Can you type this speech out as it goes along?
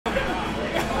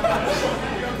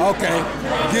Okay.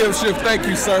 Gibbs shift. Thank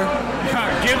you, sir.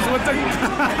 Gibbs with the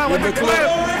with the clip.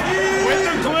 With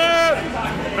the clip.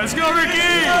 Let's go,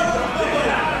 Ricky.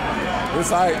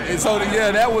 It's all right. And so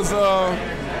yeah, that was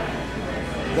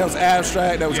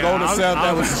abstract. That was golden self.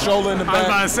 That was shoulder in the back. I was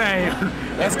about to say.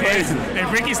 That's crazy.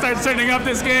 If Ricky starts turning up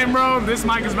this game, bro, this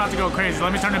mic is about to go crazy.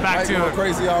 Let me turn it back to go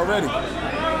crazy already.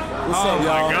 What's up,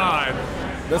 y'all? Oh my God.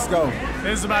 Let's go.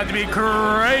 This is about to be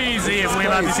crazy if we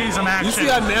about to see some action. You see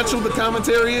how natural the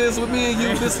commentary is with me and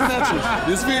you? This is natural.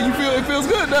 It feels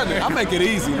good, doesn't it? I make it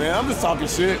easy, man. I'm just talking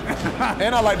shit.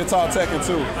 And I like to talk Tekken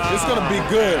too. It's gonna be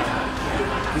good.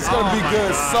 It's gonna be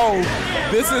good. God. So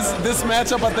this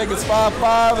matchup I think is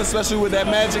 5-5, especially with that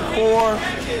Magic 4.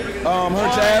 Her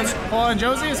jabs. And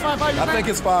Josie is 5-5. I think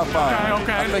it's 5-5.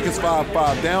 Okay. I think it's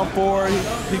 5-5. Down 4.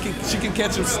 She can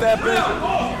catch him stepping.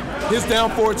 His down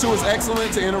 4-2 is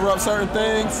excellent to interrupt certain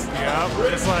things. Yep,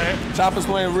 just like Chop is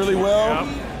playing really well.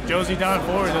 Yep. Josie down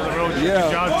 4 does a real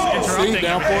good job just interrupting. See,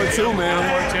 down 4-2,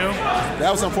 man. Down 4-2.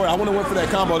 That was unfortunate. I wouldn't have went for that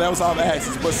combo. That was off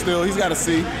axis, but still, he's got to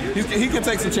see. He can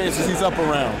take some chances. He's up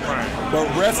around. Right. But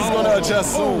Rest is going to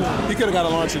adjust soon. He could have got a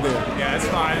launcher there. Yeah, it's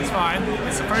fine. It's fine.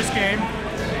 It's the first game.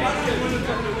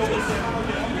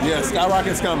 Yeah,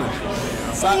 Skyrocket's coming.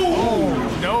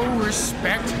 No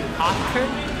respect,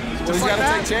 Hopkins. Well, he's got to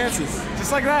take chances.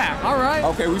 Just like that. All right.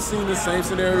 Okay, we've seen the same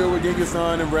scenario with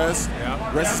Genghis-Khan and Rest.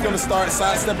 Yeah. Rest is going to start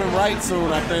sidestepping right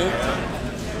soon, I think.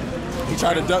 He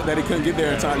tried to duck that. He couldn't get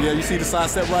there in time. Yeah, you see the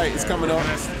sidestep right. It's coming up.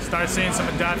 Start seeing some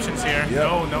adaptions here.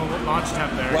 Yep. No launch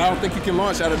attempt there. Well, I don't think you can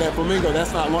launch out of that Flamingo.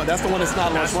 That's the one that's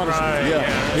not launch runner. Right.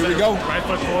 Yeah. Here we go. Right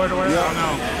foot forward or whatever. Yeah. I don't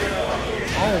know.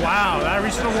 Oh, wow. That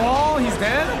reached the wall. He's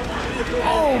dead?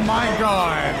 Oh, my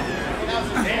God.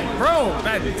 Bro,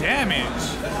 that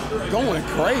damage. Going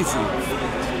crazy.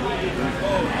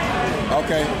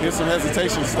 Okay, here's some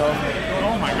hesitation stuff.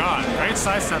 Oh my God, great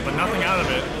side step, but nothing out of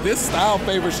it. This style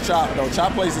favors Chop, though.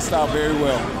 Chop plays the style very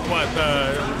well. What,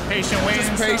 the patient waiting?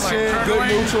 Just patient, like good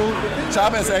neutral.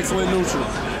 Chop has excellent neutral.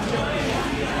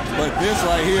 But this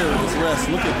right here is Rest.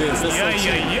 Look at this.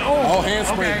 Yeah. Oh,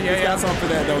 handspring. Okay, He's got something for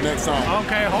that, though, next time.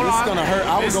 Okay, hold on. This is going to hurt.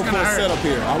 I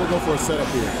would go for a setup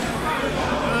here.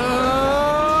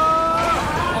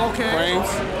 Okay. Frames.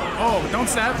 Oh, don't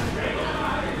step.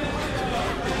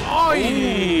 Oh,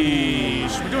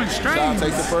 we're doing strings. Chop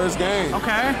takes the first game.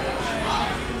 Okay.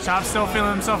 Chop's still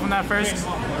feeling himself in that first.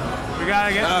 We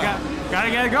gotta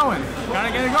get it going.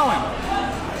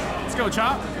 Let's go,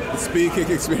 Chop. The speed kick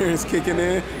experience kicking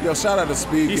in. Yo, shout out to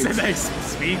speed kick. He said that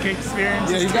speed kick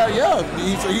experience. Yeah,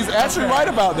 he's actually right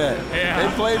about that. Yeah. They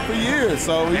played for years,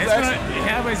 so he's but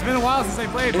it's been a while since they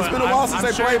played. It's been a while since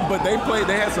they played, but they played.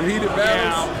 They had some heated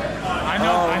battles. Yeah.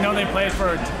 I know they played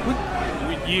for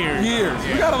years.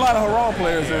 We got a lot of Hwoarang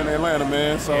players in Atlanta,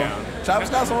 man. So Chop's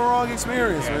got some Hwoarang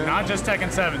experience, man. Not just Tekken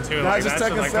 7 too. Not just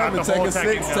Tekken 7, Tekken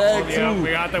 6, Tag 2. Yeah,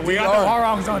 we got the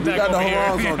Hwoarangs on deck. We got the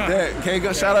Hwoarangs on deck.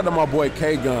 K-Gun, shout out to my boy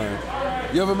K-Gun.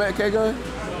 You ever met K-Gun?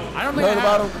 I don't think heard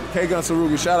about him? K-Gun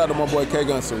Sarugi. Shout out to my boy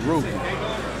K-Gun Sarugi.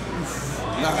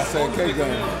 Nah, I said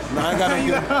K-Gun. Nah, I ain't got no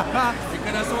get.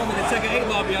 Because I saw him in the Tekken 8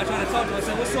 lobby, I tried to talk to him. I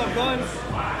said, what's up, Gun?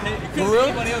 For real?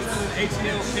 Anybody else doing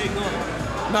ATL K-Gun?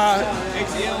 Nah,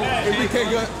 ATL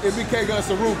it'd be K-Gun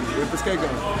Sarugi if it's K-Gun.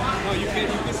 No, you can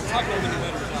talk to him in the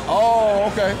better.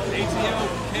 Oh, okay.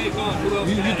 ATL K-Gun. Who else?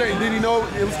 You think, did he know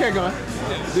it was K-Gun?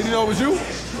 Yeah. Did he know it was you?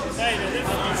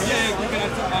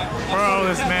 Bro,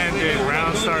 this man did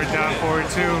round start down forward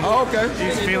too. Oh, okay.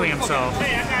 He's feeling himself.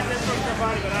 Hey, I got this from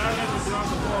somebody, but I don't know if it's on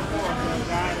the floor for the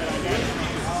guy that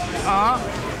I got.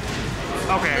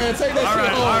 Okay. Man, take that all shit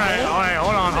right, home, all right, man. all right.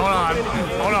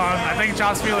 Hold on. I think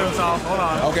Chop's feeling himself. Hold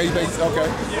on. Okay, you think? Okay.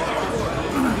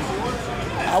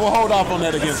 I will hold off on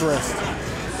that against Rest.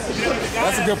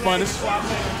 That's a good punish.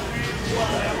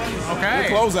 Okay.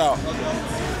 Good closeout.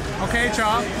 Okay,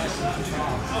 Chop.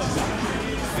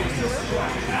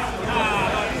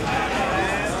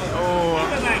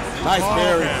 Nice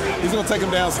parry. Okay. He's gonna take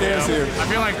him downstairs here. I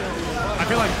feel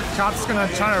like Chop's gonna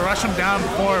try to rush him down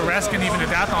before Rest can even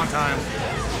adapt on time.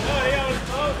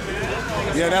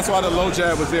 Yeah, that's why the low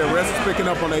jab was there. Rest is picking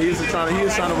up on that. He is trying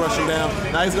to rush him down.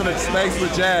 Now he's gonna space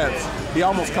with jabs. He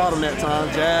almost caught him that time.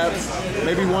 Jabs,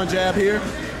 maybe one jab here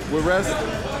with Rest.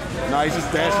 Nah, he's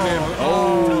just dashing in.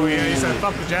 Oh, yeah, he said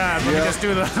fuck the jab. Let me just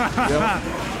do the.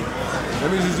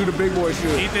 Let me just do the big boy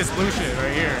shit. Eat this blue shit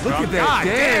right here. Look at that. God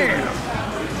damn.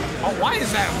 Oh, why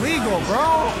is that legal,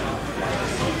 bro?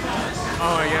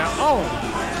 Oh, yeah. Oh,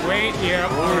 wait, yeah.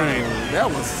 All right. That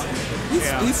was.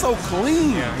 He's so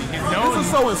clean. Yeah, this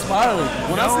is so inspiring.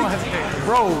 When I see,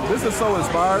 bro, this is so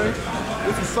inspiring.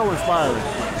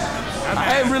 I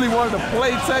hadn't really wanted to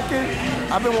play Tekken,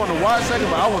 I've been wanting to watch Tekken,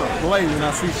 but I want to play when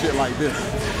I see shit like this.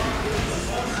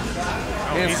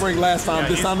 Handspring last time,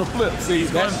 this time the flip. See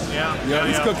that? Yeah,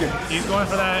 he's cooking. He's going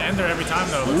for that ender every time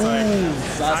though. Looks like.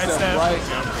 Side step right.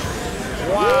 Yep.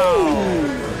 Wow.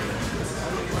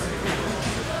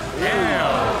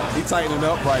 Damn. He tightening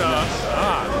up right now.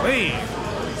 Golly.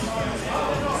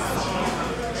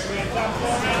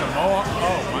 Oh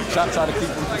my God. Chop tried to keep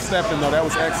him from stepping though. That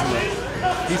was excellent.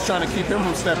 He's trying to keep him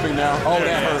from stepping now. Oh, there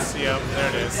that hurts. Yep, there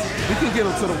it is. We can get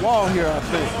him to the wall here, I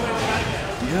think.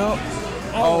 Yep.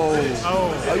 Oh,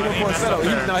 you went for a setup.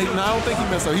 No, I don't think he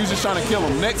messed up. He was just trying to kill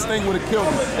him. Next thing would have killed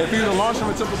him. If he would have launched him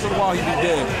and took him to the wall, he'd be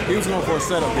dead. He was going for a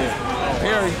setup there.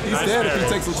 Perry, he's nice dead Perry. if he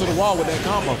takes him to the wall with that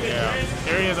combo. Yeah.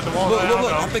 Here he is at the wall. Look.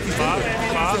 I think he's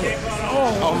dead.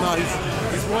 Oh, no, he's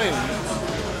playing.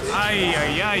 Ay.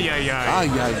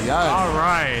 All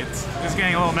right. This is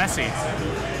getting a little messy.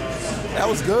 That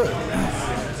was good.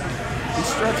 He's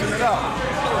stretching it out.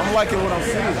 I'm liking what I'm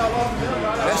seeing.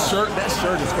 That shirt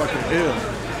is fucking ill.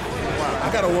 I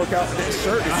gotta work out. That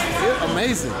shirt is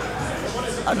amazing.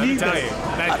 I need tell that. you,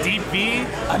 that deep V.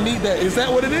 I need that. Is that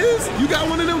what it is? You got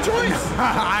one of them joints?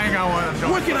 I ain't got one of them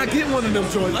joints. Where can I get one of them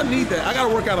joints? I need that. I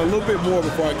gotta work out a little bit more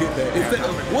before I get that.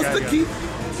 What's the key?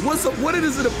 What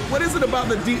is it about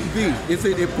the deep V? Is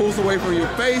it pulls away from your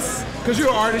face? Because you're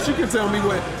an artist, you can tell me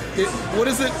what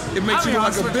is it? It makes you look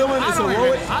like a villain. It's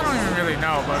heroic. I don't even really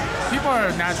know, but people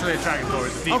are naturally attracted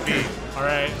towards the deep V. All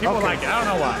right, people like it. I don't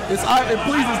know why. It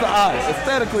pleases the eye.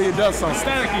 Aesthetically, it does something.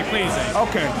 Aesthetically pleasing.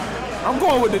 Okay, I'm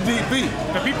going with the deep V.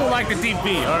 The people like the deep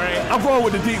V. All right. I'm going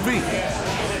with the deep V.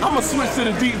 I'm gonna switch to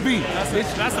the deep V.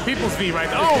 That's the people's V right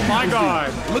there. Oh my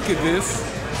God! Look at this.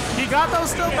 He got those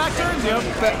still back turns, yep.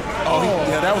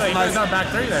 That was nice. He got back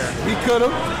three there. He could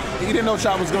have. He didn't know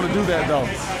Chop was going to do that, though.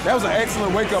 That was an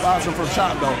excellent wake-up option from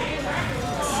Chop, though.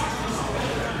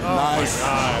 Oh nice.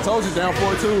 I told you, down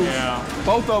 4-2s. Yeah.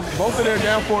 Both of their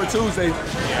down 4-2s,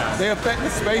 they affect the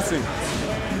spacing.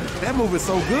 That move is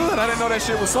so good. I didn't know that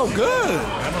shit was so good.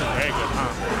 That move was very good,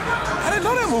 huh? I didn't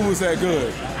know that move was that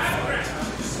good.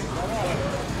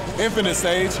 Infinite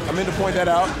stage. I meant to point that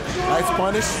out. Nice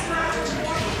punish.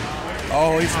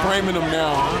 Oh, he's framing him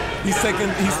now. He's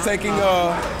taking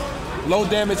low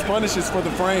damage punishes for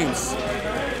the frames.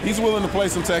 He's willing to play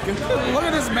some Tekken. Look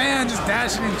at this man just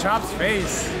dashing in Chop's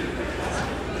face.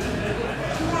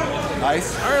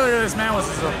 Nice. Earlier, this man was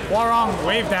Hwoarang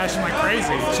wave dashing like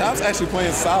crazy. Chop's actually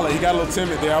playing solid. He got a little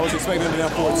timid there. I was expecting him to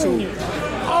have 4-2.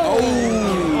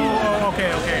 Oh,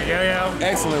 okay. Yeah.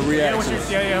 Excellent reaction.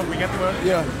 Yeah, we get the word.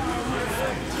 Yeah.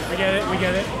 We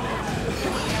get it.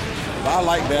 I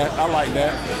like that.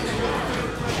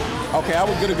 Okay, I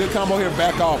will get a good combo here.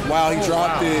 Back off. Wow, he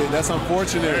dropped it. That's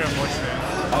unfortunate. Very unfortunate.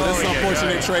 Oh, this is an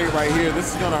unfortunate trade right here. This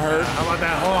is going to hurt. How about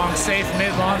that Hwoarang safe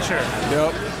mid launcher?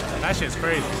 Yep. That shit's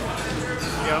crazy.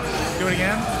 Yep. Do it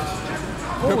again.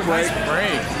 Good break. Nice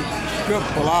break. Good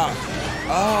block.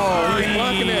 Oh, he's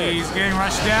blocking it. He's getting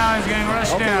rushed down. Okay,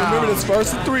 remember this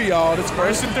first to three, y'all. This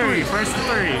first to three. First to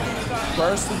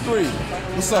three.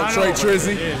 What's up, Trey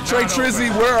Trizzy? Trey Trizzy,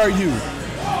 where are you?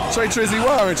 Trey Trizzy,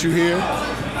 why aren't you here?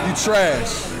 You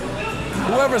trash.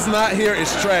 Whoever's not here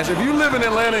is trash. If you live in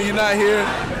Atlanta and you're not here,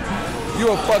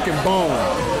 you're a fucking bone.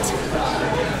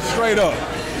 Straight up.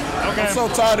 Okay. I'm so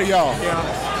tired of y'all. Yeah.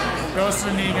 Goes to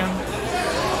Negan.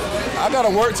 I gotta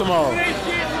work tomorrow.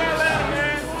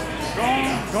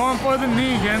 Going for the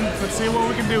Negan. Let's see what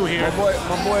we can do here.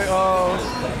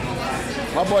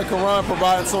 My boy Karan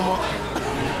providing some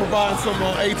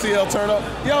ATL turn up.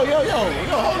 Yo,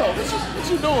 hold on. What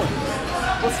you doing?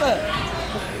 What's that?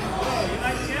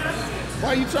 Why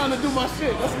are you trying to do my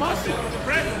shit? That's my shit.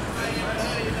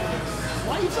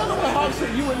 Why are you trying to wear hog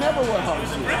shit? You would never wear hog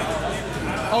shit.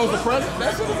 Oh, it's the present?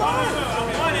 That shit is on.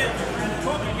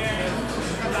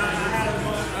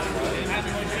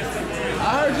 I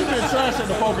heard you been trash at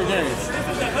the poker games. This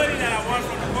is the hoodie that I won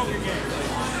from the poker game.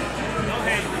 No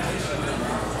hate.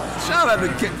 Shout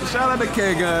out to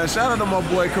K-Gun. Shout out to my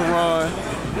boy Karan.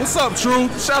 What's up,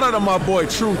 Truth? Shout out to my boy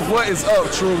Truth. What is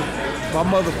up, Truth? My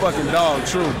motherfucking dog,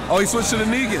 Truth. Oh, he switched to the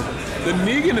Negan. The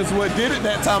Negan is what did it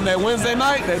that time, that Wednesday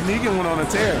night. That Negan went on a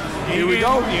tear. Here we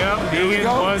go. Yep, Here we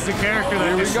go. Was the character that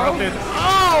Here we go. disrupted.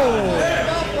 Oh!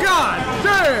 God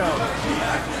damn!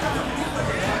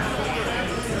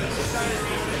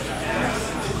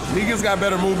 Negan's got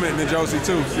better movement than Josie,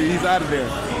 too. See, he's out of there.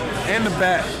 And the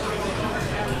back.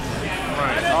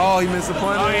 Right. Oh, he missed the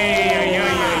punch.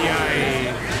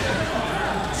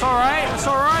 It's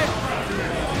all right.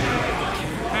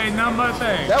 Ain't nothing but a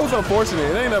thing. That was unfortunate.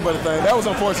 It ain't nothing but a thing. That was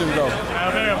unfortunate, though.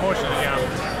 Very unfortunate, yeah.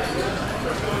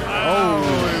 Oh,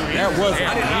 that was.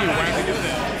 I didn't know you could do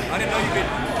that. I didn't know you could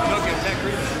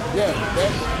Yeah,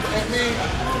 I mean,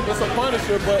 it's a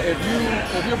punisher, but if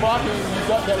you're blocking, you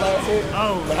got that last hit.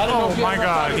 Oh, But I don't know if he my has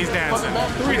God, enough he's time to dancing. fucking back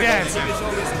We three. dancing.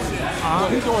 Well,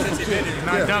 he's doing some shit.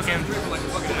 Not ducking.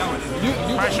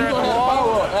 You Pressure at gonna the have power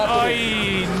wall. up after Oy,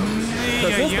 this.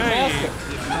 'Cause this is the master.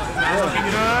 That's looking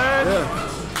good.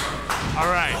 Yeah. All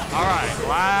right.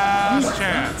 Last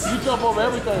chance. You jump over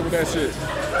everything with that shit.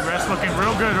 Rest looking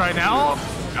real good right now.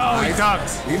 Oh, he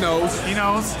ducks. He knows. He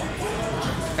knows.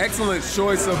 Excellent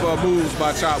choice of moves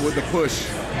by Chop with the push.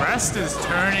 Rest is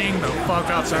turning the fuck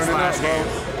up this Turn it last up, game.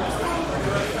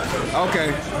 bro.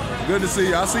 Okay. Good to see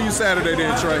you. I'll see you Saturday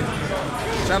then, Trey.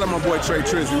 Shout out my boy Trey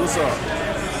Trizzy. What's up?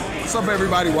 What's up,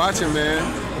 everybody watching, man?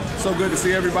 So good to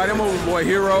see everybody. I'm over with my boy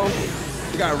Hero.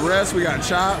 We got Rest. We got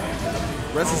Chop.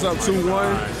 Rest is up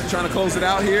 2-1. Trying to close it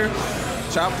out here.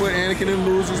 Chop put Anakin in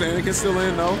losers. Anakin still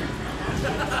in, though.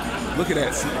 Look at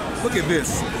that. Look at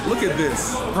this. Look at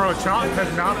this. Bro, Chop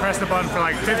has not pressed the button for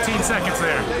like 15 seconds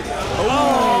there.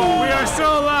 Oh, we are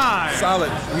still alive.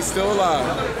 Solid. He's still alive.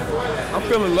 I'm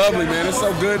feeling lovely, man. It's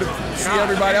so good to see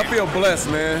everybody. I feel blessed,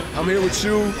 man. I'm here with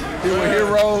you, here with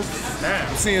Heroes.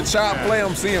 I'm seeing Chop play.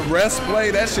 I'm seeing Rest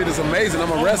play. That shit is amazing.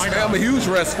 I'm a Rest fan. I'm a huge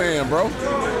Rest fan, bro.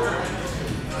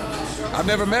 I've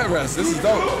never met Rest. This is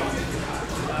dope.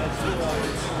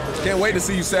 Can't wait to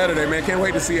see you Saturday, man. Can't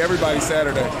wait to see everybody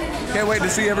Saturday. Can't wait to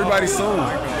see everybody soon.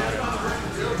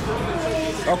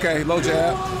 Okay, low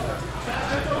jab.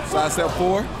 Side step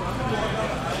 4.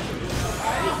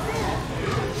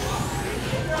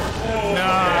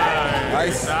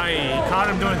 Nice. Nice. Caught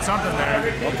him doing something there.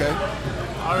 Okay.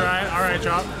 All right,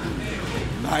 Chop.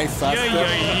 Nice. Side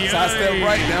step. Side step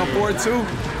right, down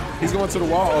 4-2. He's going to the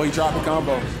wall. Oh, he dropped the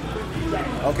combo.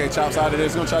 Okay, Chop's out of there.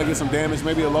 He's going to try to get some damage.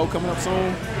 Maybe a low coming up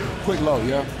soon. Quick low,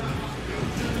 yeah.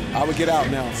 I would get out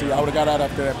now. See, I would have got out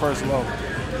after that first low.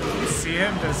 You see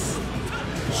him just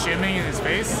shimming in his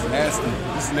face? Nasty.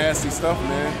 This is nasty stuff,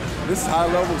 man. This is high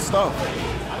level stuff.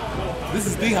 This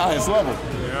is the highest level.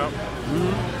 Yep.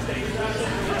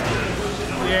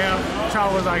 Yeah,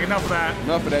 Chop was like, enough of that.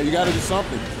 Enough of that. You got to do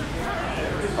something.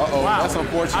 Uh-oh, Wow. that's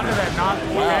unfortunate. How did that not?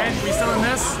 Wow. Okay, we still in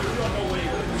this?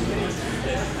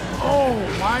 Oh,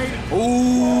 my.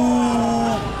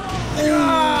 Ooh.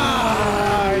 God.